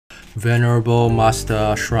Venerable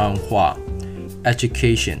Master Hsuan Hua.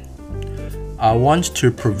 Education. I want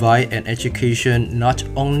to provide an education not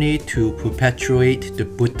only to perpetuate the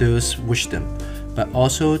Buddha's wisdom, but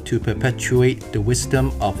also to perpetuate the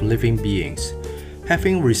wisdom of living beings.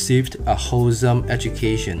 Having received a wholesome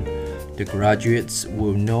education, the graduates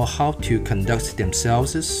will know how to conduct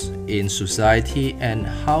themselves in society and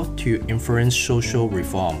how to influence social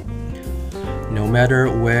reform. No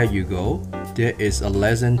matter where you go, there is a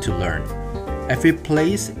lesson to learn. Every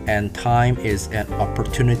place and time is an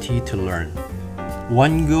opportunity to learn.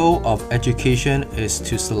 One goal of education is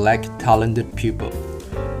to select talented people.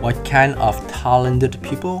 What kind of talented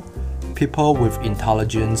people? People with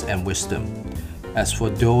intelligence and wisdom. As for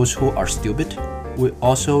those who are stupid, we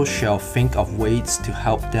also shall think of ways to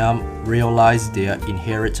help them realize their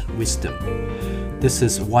inherent wisdom. This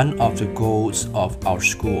is one of the goals of our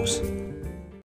schools.